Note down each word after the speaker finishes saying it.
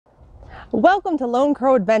Welcome to Lone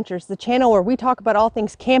Crow Adventures, the channel where we talk about all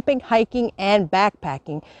things camping, hiking, and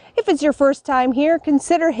backpacking. If it's your first time here,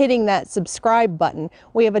 consider hitting that subscribe button.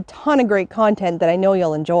 We have a ton of great content that I know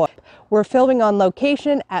you'll enjoy. We're filming on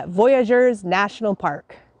location at Voyageurs National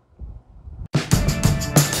Park.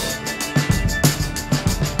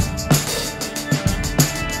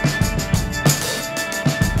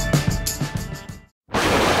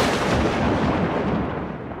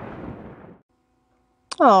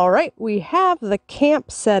 All right, we have the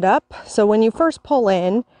camp set up. So when you first pull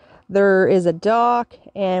in, there is a dock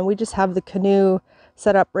and we just have the canoe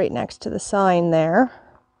set up right next to the sign there.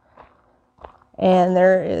 And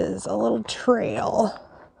there is a little trail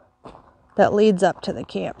that leads up to the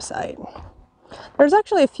campsite. There's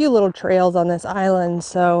actually a few little trails on this island,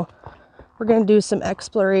 so we're going to do some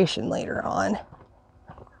exploration later on.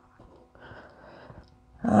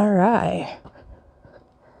 All right.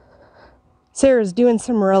 Sarah's doing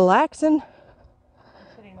some relaxing. I'm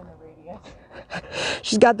sitting in the radius.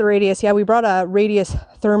 She's got the radius. Yeah, we brought a radius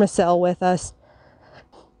thermocell with us.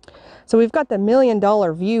 So we've got the $1 million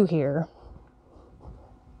view here.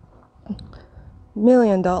 $1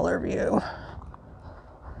 million view.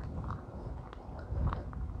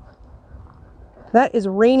 That is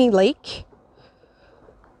Rainy Lake.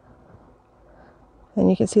 And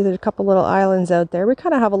you can see there's a couple little islands out there. We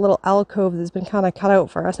kind of have a little alcove that's been kind of cut out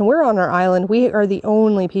for us. And we're on our island. We are the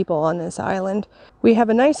only people on this island. We have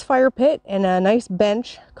a nice fire pit and a nice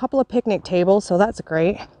bench, a couple of picnic tables, so that's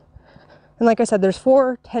great. And like I said, there's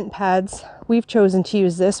 4 tent pads. We've chosen to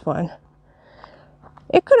use this one.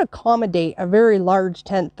 It could accommodate a very large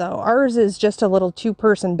tent though. Ours is just a little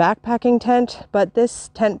 2-person backpacking tent, but this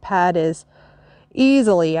tent pad is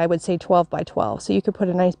easily, I would say, 12 by 12. So you could put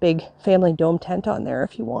a nice big family dome tent on there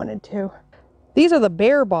if you wanted to. These are the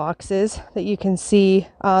bear boxes that you can see.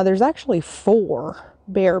 There's actually 4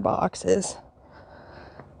 bear boxes,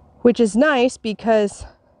 which is nice because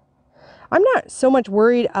I'm not so much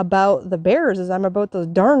worried about the bears as I'm about those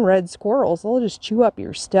darn red squirrels. They'll just chew up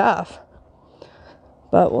your stuff.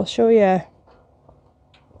 But we'll show you.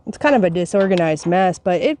 It's kind of a disorganized mess,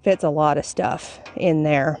 but it fits a lot of stuff in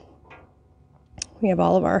there. We have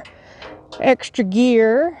all of our extra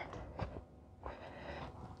gear.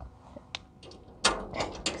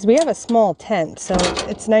 Because we have a small tent, so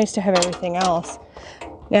it's nice to have everything else.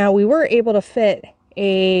 Now, we were able to fit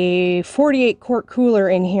a 48 quart cooler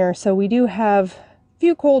in here, so we do have a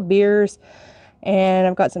few cold beers, and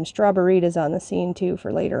I've got some strawberries on the scene too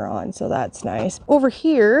for later on, so that's nice. Over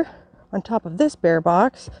here, on top of this bear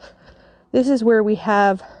box, this is where we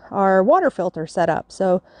have our water filter set up,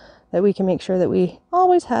 so that we can make sure that we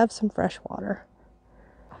always have some fresh water.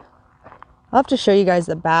 I'll have to show you guys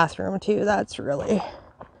the bathroom too. That's really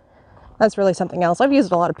something else. I've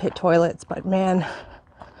used a lot of pit toilets, but man,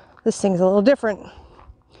 this thing's a little different.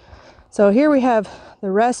 So here we have the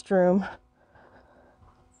restroom.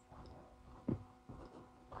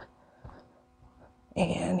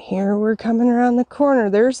 And here we're coming around the corner.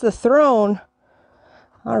 There's the throne.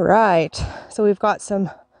 All right, so we've got some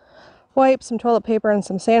wipes, some toilet paper, and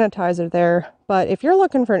some sanitizer there. But if you're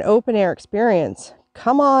looking for an open air experience,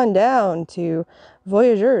 come on down to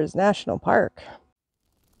Voyageurs National Park.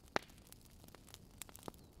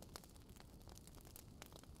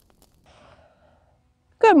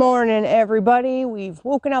 Good morning, everybody. We've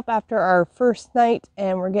woken up after our first night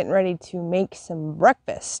and we're getting ready to make some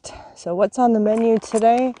breakfast. So what's on the menu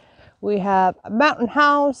today? We have a mountain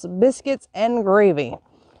house, biscuits, and gravy.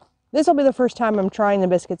 This will be the first time I'm trying the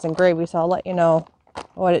biscuits and gravy, so I'll let you know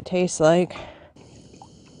what it tastes like.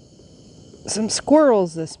 Some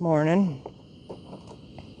squirrels this morning.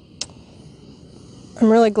 I'm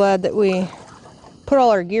really glad that we put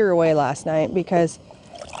all our gear away last night because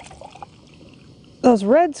those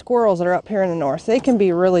red squirrels that are up here in the north, they can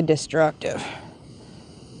be really destructive.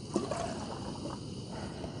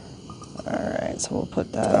 All right, so we'll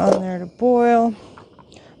put that on there to boil.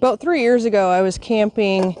 About 3 years ago, I was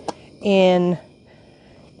camping in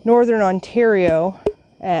northern Ontario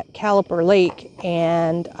at Caliper Lake,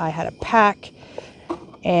 and I had a pack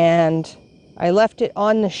and I left it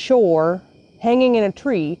on the shore hanging in a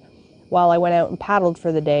tree while I went out and paddled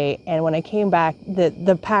for the day. And when I came back,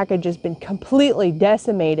 the pack had just been completely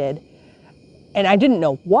decimated and I didn't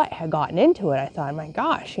know what had gotten into it. I thought, my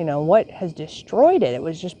gosh, you know, what has destroyed it? It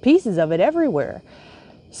was just pieces of it everywhere.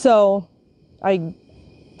 So I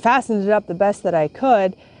fastened it up the best that I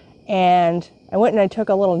could, and I went and I took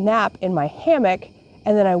a little nap in my hammock,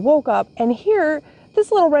 and then I woke up and here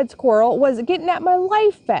this little red squirrel was getting at my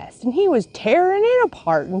life vest and he was tearing it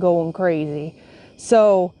apart and going crazy.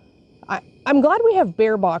 So I'm glad we have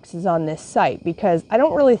bear boxes on this site because I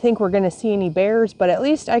don't really think we're going to see any bears, but at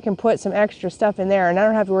least I can put some extra stuff in there and I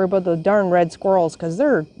don't have to worry about those darn red squirrels because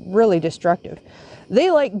they're really destructive. They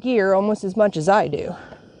like gear almost as much as I do.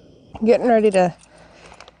 Getting ready to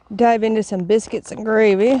dive into some biscuits and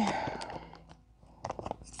gravy.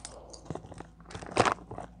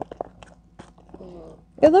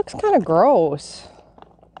 It looks kind of gross.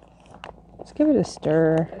 Let's give it a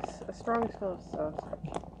stir. It's a strong smell of sauce.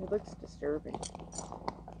 It looks disturbing.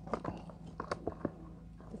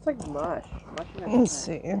 It's like mush. Let's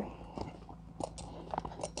see.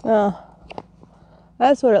 Oh,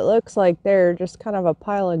 that's what it looks like there. Just kind of a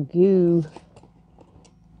pile of goo.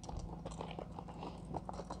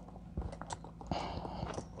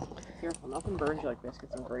 Careful, nothing burns you like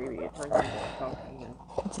biscuits and gravy. It turns into something.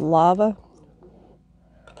 It's lava.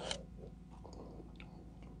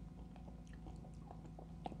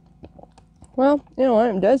 Well, you know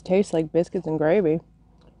what? It does taste like biscuits and gravy.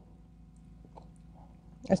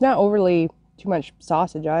 It's not overly too much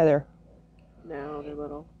sausage either. No, they're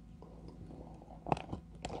little.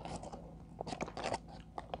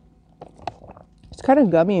 It's kind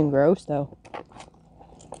of gummy and gross, though.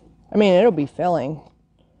 I mean, it'll be filling.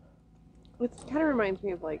 It kind of reminds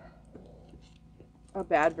me of like a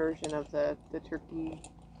bad version of the turkey,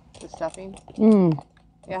 the stuffing.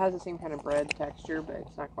 It has the same kind of bread texture, but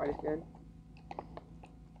it's not quite as good.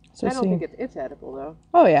 So I don't think it's edible, though.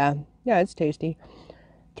 Oh, yeah. Yeah, it's tasty.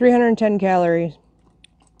 310 calories.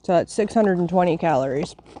 So that's 620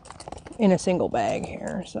 calories in a single bag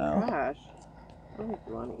here. So gosh. I don't think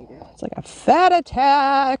you want to eat it. It's like a fat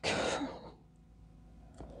attack.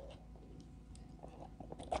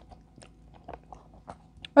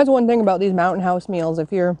 That's one thing about these mountain house meals.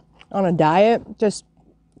 If you're on a diet, just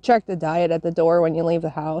check the diet at the door when you leave the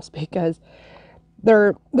house because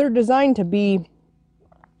they're designed to be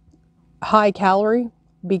high calorie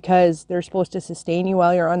because they're supposed to sustain you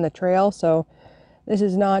while you're on the trail. So this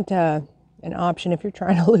is not an option if you're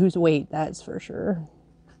trying to lose weight, that's for sure.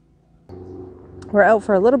 We're out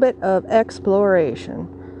for a little bit of exploration.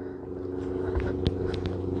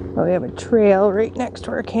 Oh, we have a trail right next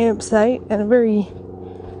to our campsite and a very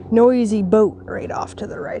noisy boat right off to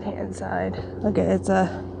the right hand side. Look at it,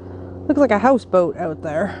 looks like a houseboat out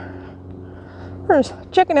there. We're just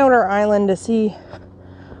checking out our island to see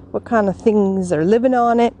what kind of things are living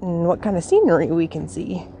on it and what kind of scenery we can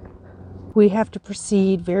see. We have to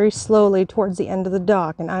proceed very slowly towards the end of the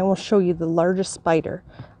dock and I will show you the largest spider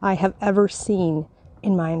I have ever seen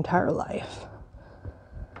in my entire life.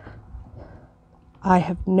 I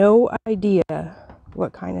have no idea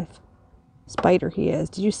what kind of spider he is.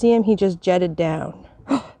 Did you see him? He just jetted down.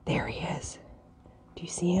 Oh, there he is. Do you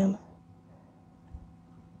see him?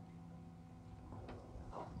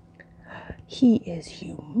 He is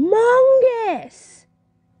humongous.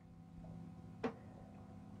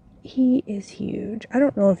 He is huge. I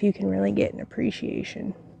don't know if you can really get an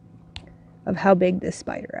appreciation of how big this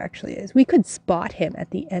spider actually is. We could spot him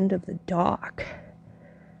at the end of the dock.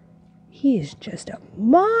 He is just a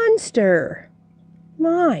monster.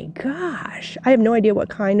 My gosh. I have no idea what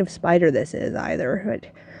kind of spider this is either, but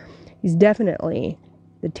he's definitely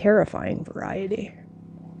the terrifying variety.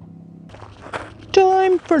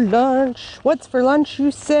 Time for lunch. What's for lunch,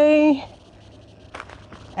 you say?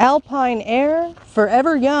 Alpine Air,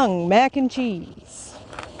 Forever Young mac and cheese.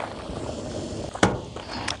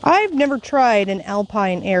 I've never tried an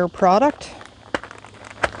Alpine Air product.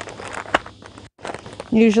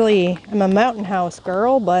 Usually I'm a Mountain House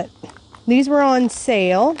girl, but these were on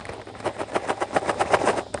sale.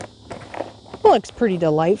 It looks pretty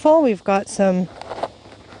delightful. We've got some,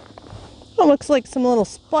 it looks like some little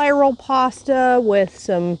spiral pasta with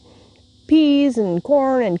some peas and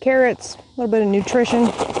corn and carrots, a little bit of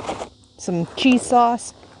nutrition, some cheese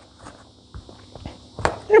sauce.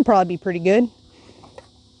 It'll probably be pretty good.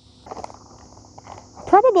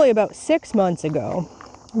 Probably about 6 months ago,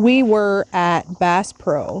 we were at Bass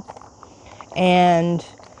Pro and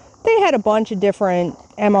they had a bunch of different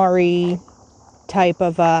MRE type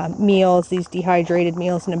of meals, these dehydrated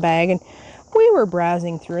meals in a bag, and we were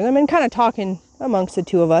browsing through them and kind of talking amongst the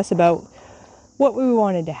two of us about what we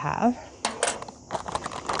wanted to have.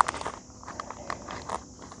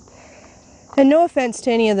 And no offense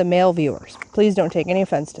to any of the male viewers, please don't take any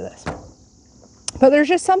offense to this, but there's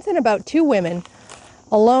just something about two women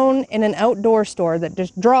alone in an outdoor store that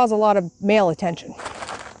just draws a lot of male attention.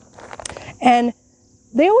 And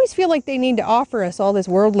they always feel like they need to offer us all this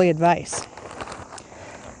worldly advice.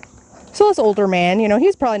 So this older man, you know,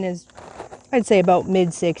 he's probably in his, I'd say about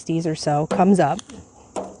mid-60s or so, comes up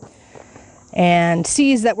and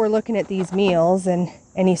sees that we're looking at these meals and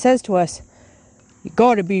he says to us, You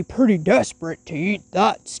gotta be pretty desperate to eat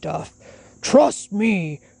that stuff. Trust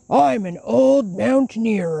me, I'm an old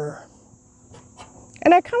mountaineer.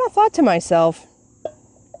 And I kind of thought to myself,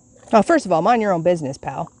 oh, first of all, mind your own business,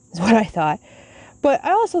 pal, is what I thought. But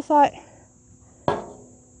I also thought,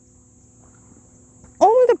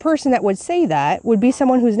 only the person that would say that would be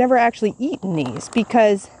someone who's never actually eaten these,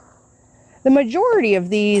 because the majority of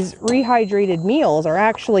these rehydrated meals are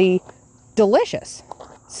actually delicious.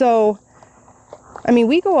 So, I mean,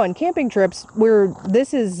 we go on camping trips where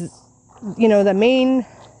this is, you know, the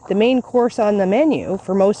main course on the menu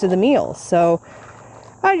for most of the meals. So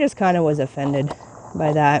I just kind of was offended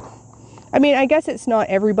by that. I mean, I guess it's not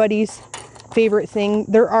everybody's favorite thing.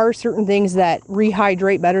 There are certain things that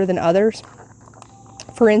rehydrate better than others.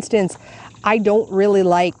 For instance, I don't really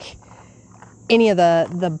like any of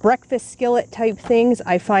the breakfast skillet type things.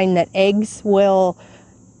 I find that eggs will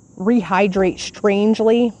rehydrate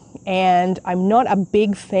strangely, and I'm not a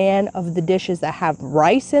big fan of the dishes that have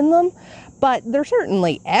rice in them, but they're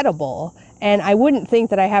certainly edible, and I wouldn't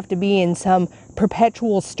think that I have to be in some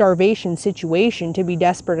perpetual starvation situation to be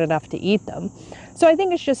desperate enough to eat them. So I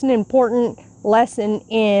think it's just an important lesson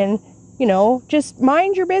in, you know, just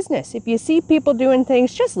mind your business. If you see people doing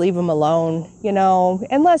things, just leave them alone, you know,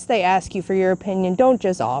 unless they ask you for your opinion, don't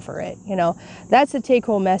just offer it, you know. That's the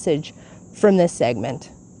take-home message from this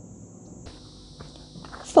segment.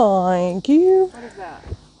 Thank you. What is that?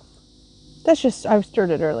 That's just, I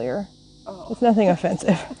stirred it earlier. Oh. It's nothing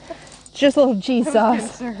offensive. It's just a little cheese I was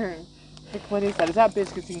sauce. concerned. Like, what is that? Is that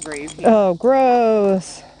biscuits and gravy? Oh,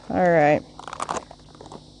 gross. All right.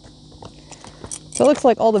 So it looks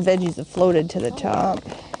like all the veggies have floated to the top.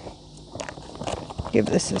 Give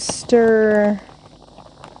this a stir.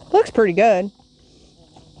 Looks pretty good.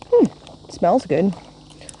 Smells good.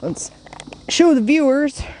 Let's show the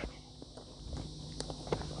viewers.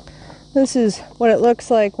 This is what it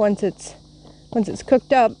looks like once it's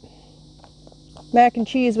cooked up. Mac and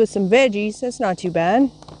cheese with some veggies. That's not too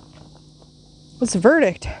bad. What's the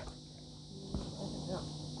verdict?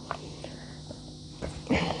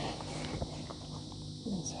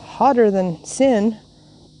 It's hotter than sin.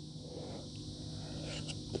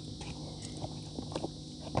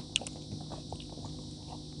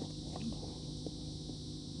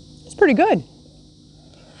 It's pretty good.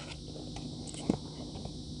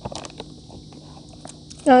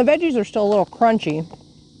 Now the veggies are still a little crunchy.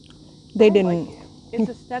 They didn't. Like it. It's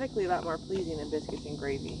aesthetically a lot more pleasing than biscuits and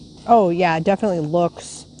gravy. Oh yeah, it definitely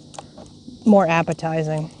looks more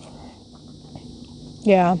appetizing.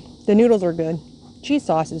 Yeah, the noodles are good. Cheese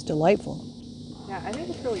sauce is delightful. Yeah, I think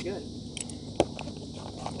it's really good.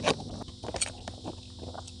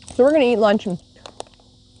 So we're gonna eat lunch and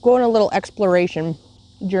go on a little exploration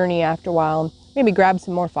journey after a while. Maybe grab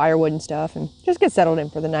some more firewood and stuff and just get settled in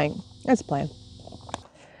for the night. That's the plan.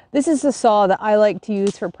 This is the saw that I like to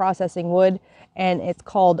use for processing wood, and it's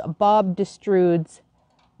called Bob Destrude's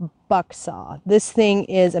buck saw. This thing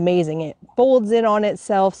is amazing. It folds in on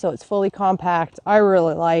itself, so it's fully compact. I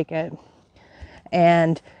really like it.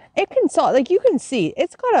 And it can saw, like you can see,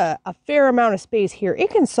 it's got a fair amount of space here. It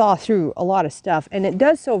can saw through a lot of stuff, and it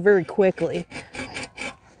does so very quickly.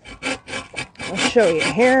 I'll show you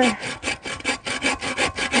here.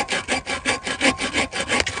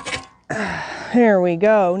 There we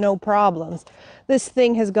go, no problems. This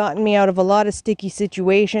thing has gotten me out of a lot of sticky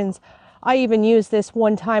situations. I even used this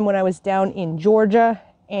one time when I was down in Georgia,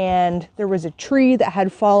 and there was a tree that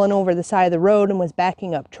had fallen over the side of the road and was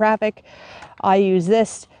backing up traffic. I used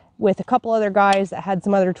this with a couple other guys that had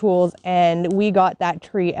some other tools, and we got that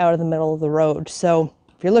tree out of the middle of the road. So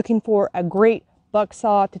if you're looking for a great buck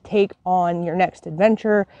saw to take on your next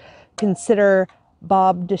adventure, consider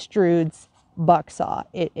Bob Destrude's buck saw.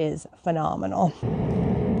 It is phenomenal.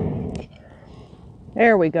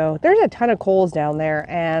 There we go. There's a ton of coals down there,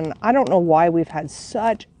 and I don't know why we've had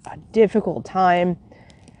such a difficult time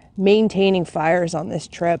maintaining fires on this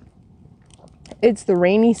trip. It's the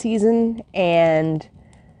rainy season, and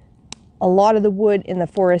a lot of the wood in the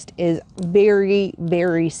forest is very,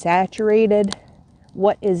 very saturated.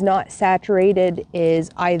 What is not saturated is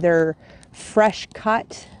either fresh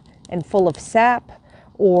cut and full of sap,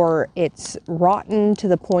 or it's rotten to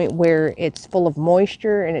the point where it's full of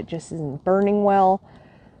moisture and it just isn't burning well.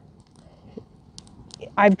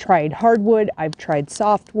 I've tried hardwood, I've tried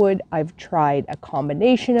softwood, I've tried a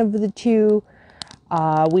combination of the two.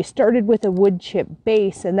 We started with a wood chip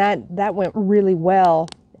base, and that went really well.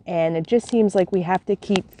 And it just seems like we have to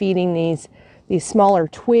keep feeding these smaller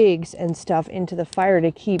twigs and stuff into the fire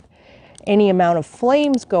to keep any amount of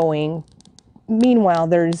flames going. Meanwhile,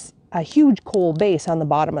 there's a huge coal base on the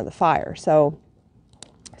bottom of the fire. So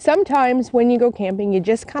sometimes when you go camping, you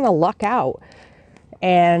just kind of luck out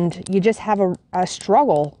and you just have a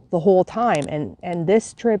struggle the whole time. And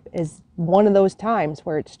this trip is one of those times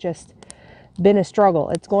where it's just been a struggle.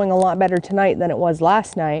 It's going a lot better tonight than it was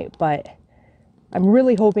last night, but I'm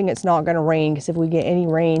really hoping it's not going to rain, because if we get any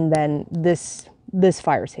rain, then this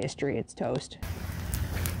fire's history. It's toast.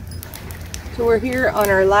 So we're here on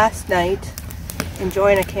our last night,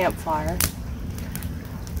 enjoying a campfire.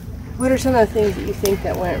 What are some of the things that you think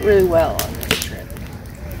that went really well on this trip?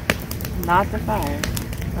 Not the fire.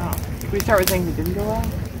 Oh. Can we start with things that didn't go well?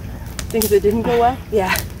 Things that didn't go well?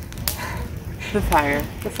 Yeah. The fire.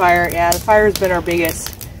 The fire, yeah. The fire has been our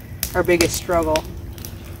biggest struggle.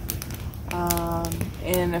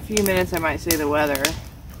 In a few minutes I might say the weather.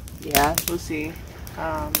 Yeah. We'll see.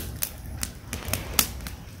 I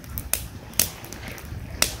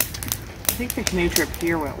think the canoe trip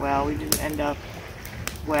here went well. We didn't end up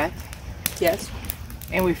wet. Yes.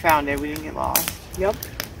 And we found it. We didn't get lost. Yep.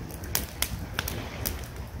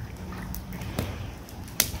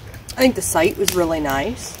 I think the site was really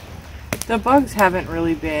nice. The bugs haven't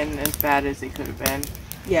really been as bad as they could have been.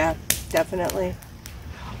 Yeah, definitely.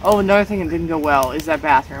 Oh, another thing that didn't go well is that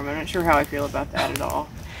bathroom. I'm not sure how I feel about that at all.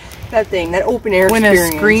 That thing, that open air when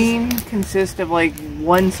experience. a screen consists of like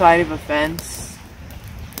one side of a fence,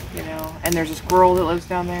 you know, and there's a squirrel that lives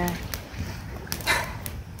down there.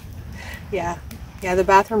 Yeah. Yeah, the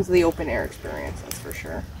bathrooms are the open air experience, that's for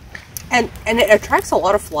sure. And it attracts a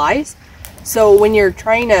lot of flies. So when you're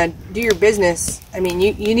trying to do your business, I mean,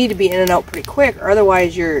 you need to be in and out pretty quick, or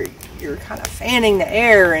otherwise you're kind of fanning the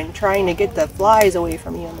air and trying to get the flies away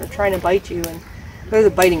from you, and they're trying to bite you. And there's a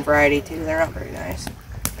biting variety too. They're not very nice.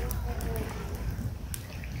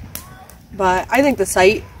 But I think the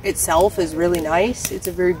site itself is really nice. It's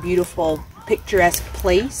a very beautiful, picturesque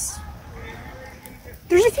place.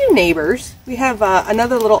 There's a few neighbors. We have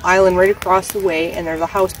another little island right across the way, and there's a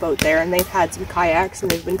houseboat there, and they've had some kayaks, and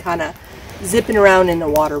they've been kind of zipping around in the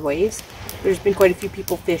waterways. There's been quite a few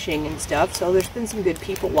people fishing and stuff, so there's been some good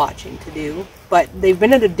people watching to do. But they've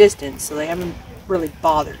been at a distance, so they haven't really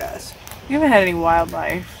bothered us. We haven't had any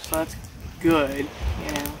wildlife, so that's good,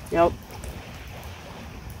 you know. Yep.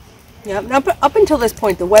 Yep. And up until this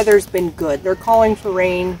point, the weather's been good. They're calling for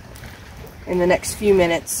rain in the next few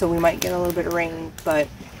minutes, so we might get a little bit of rain. But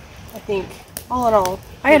I think, all in all,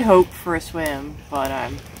 I had hoped for a swim, but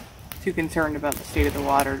I'm too concerned about the state of the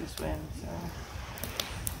water to swim. So.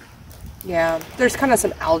 Yeah, there's kind of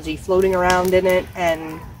some algae floating around in it,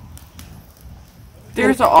 and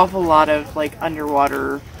there's an awful lot of like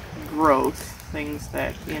underwater growth, things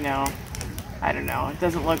that, you know, I don't know. It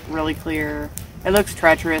doesn't look really clear. It looks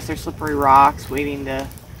treacherous. There's slippery rocks waiting to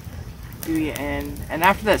do you in. And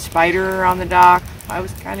after that spider on the dock, I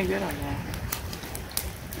was kind of good on that.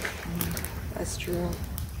 That's true.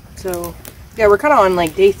 So, yeah, we're kind of on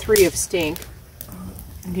like day 3 of stink.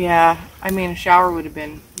 Yeah, I mean, a shower would have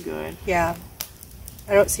been good. Yeah.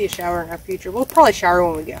 I don't see a shower in our future. We'll probably shower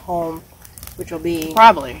when we get home, which will be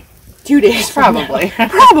Probably. 2 days from Probably. now.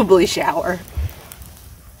 Probably shower.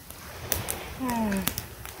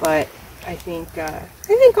 But I think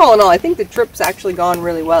all in all, I think the trip's actually gone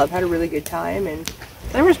really well. I've had a really good time, and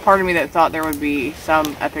there was part of me that thought there would be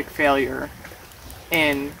some epic failure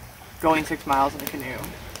in going 6 miles in a canoe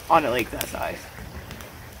on a lake that size.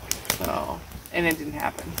 So, and it didn't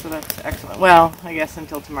happen. So that's excellent. Well, I guess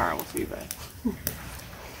until tomorrow we'll see, but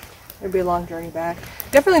it'll be a long journey back.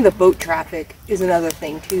 Definitely the boat traffic is another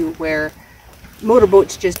thing too, where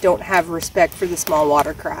motorboats just don't have respect for the small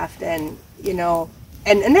watercraft, and you know,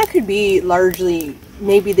 and that could be largely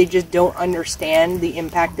maybe they just don't understand the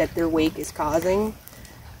impact that their wake is causing.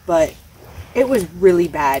 But it was really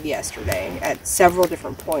bad yesterday at several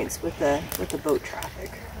different points with the boat traffic.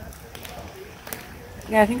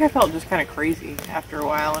 yeah, I think I felt just kind of crazy after a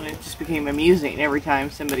while, and it just became amusing every time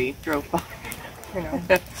somebody drove by. You know,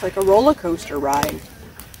 it's like a roller coaster ride.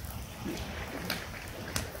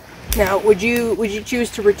 Now, would you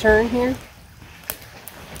choose to return here?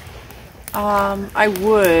 I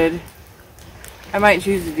would. I might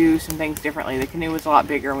choose to do some things differently. The canoe was a lot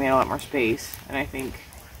bigger and we had a lot more space, and I think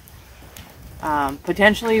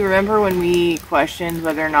potentially, remember when we questioned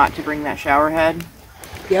whether or not to bring that shower head?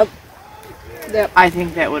 Yep. Yep. I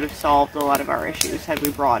think that would have solved a lot of our issues had we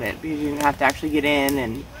brought it, because you didn't have to actually get in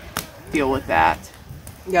and deal with that.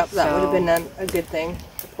 Yep, that would have been a good thing.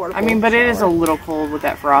 I mean, but it is a little cold with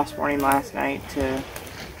that frost warning last night to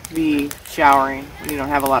be showering. You don't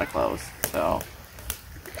have a lot of clothes, so.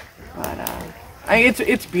 But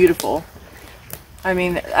it's beautiful. I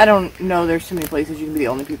mean, I don't know. There's too many places you can be the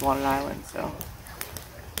only people on an island, so.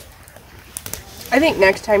 I think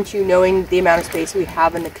next time too, knowing the amount of space we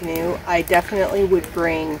have in the canoe, I definitely would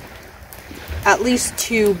bring at least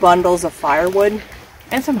 2 bundles of firewood.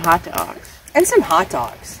 And some hot dogs. And some hot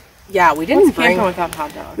dogs. Yeah, we didn't bring camping without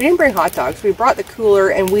hot dogs. We didn't bring hot dogs. We brought the cooler,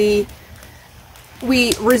 and we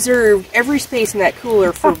reserved every space in that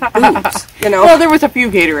cooler for booze. You know. Well, there was a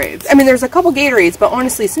few Gatorades. I mean, there's a couple Gatorades, but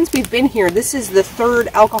honestly, since we've been here, this is the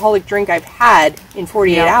 3rd alcoholic drink I've had in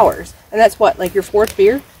 48 hours, and that's what, like your 4th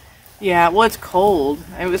beer. Yeah, well, it's cold.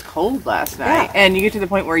 It was cold last night, Yeah. and you get to the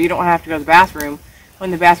point where you don't have to go to the bathroom. When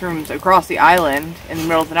the bathroom's across the island in the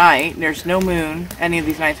middle of the night, there's no moon any of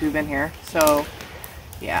these nights we've been here. So,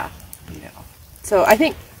 yeah, you know. So I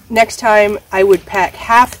think next time I would pack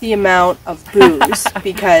half the amount of booze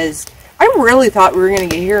because I really thought we were going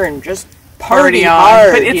to get here and just party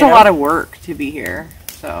hard. But it's a lot of work to be here,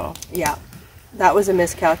 so. Yeah, that was a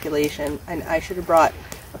miscalculation, and I should have brought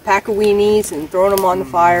a pack of weenies and thrown them on the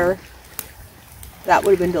fire. That would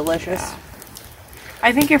have been delicious. Yeah.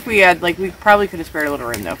 I think if we had, like, we probably could have spared a little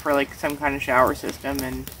room, though, for, like, some kind of shower system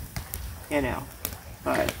and, you know.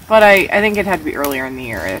 But I think it had to be earlier in the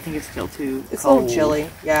year. I think it's still too It's cold. a little chilly,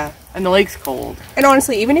 yeah. And the lake's cold. And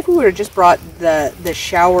honestly, even if we would have just brought the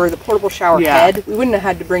shower, the portable shower head, we wouldn't have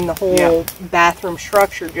had to bring the whole bathroom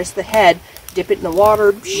structure, just the head, dip it in the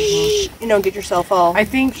water, you know, get yourself all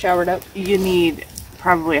showered up. You need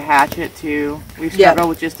probably a hatchet, too. We struggled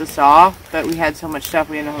with just a saw, but we had so much stuff,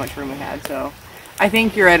 we didn't know how much room we had, so. I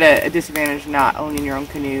think you're at a disadvantage not owning your own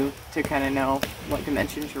canoe to kind of know what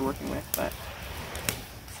dimensions you're working with, but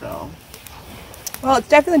so. Well, it's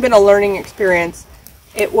definitely been a learning experience.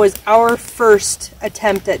 It was our first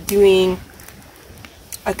attempt at doing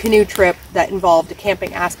a canoe trip that involved a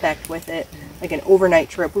camping aspect with it, like an overnight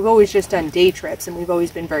trip. We've always just done day trips, and we've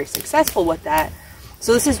always been very successful with that.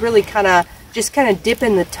 So this is really kind of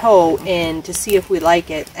dipping the toe in to see if we like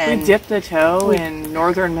it. And we dipped the toe in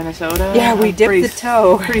northern Minnesota. Yeah, we dipped the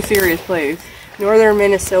toe. Pretty serious place. Northern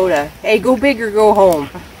Minnesota. Hey, go big or go home.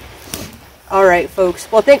 All right,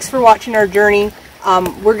 folks. Well, thanks for watching our journey.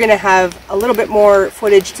 We're going to have a little bit more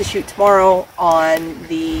footage to shoot tomorrow on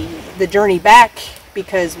the journey back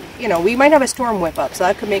because, you know, we might have a storm whip up, so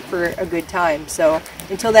that could make for a good time. So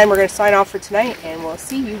until then, we're going to sign off for tonight, and we'll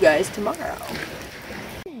see you guys tomorrow.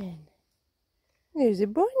 There's a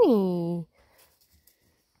bunny.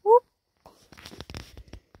 Whoop.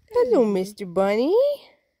 Hello, Mr. Bunny.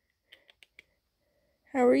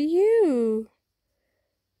 How are you?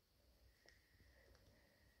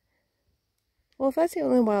 Well, if that's the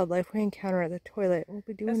only wildlife we encounter at the toilet, we'll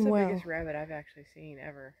be doing well. That's the biggest rabbit I've actually seen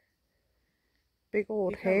ever. Big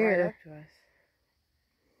old He came right hair. up to us.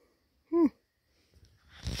 Hmm.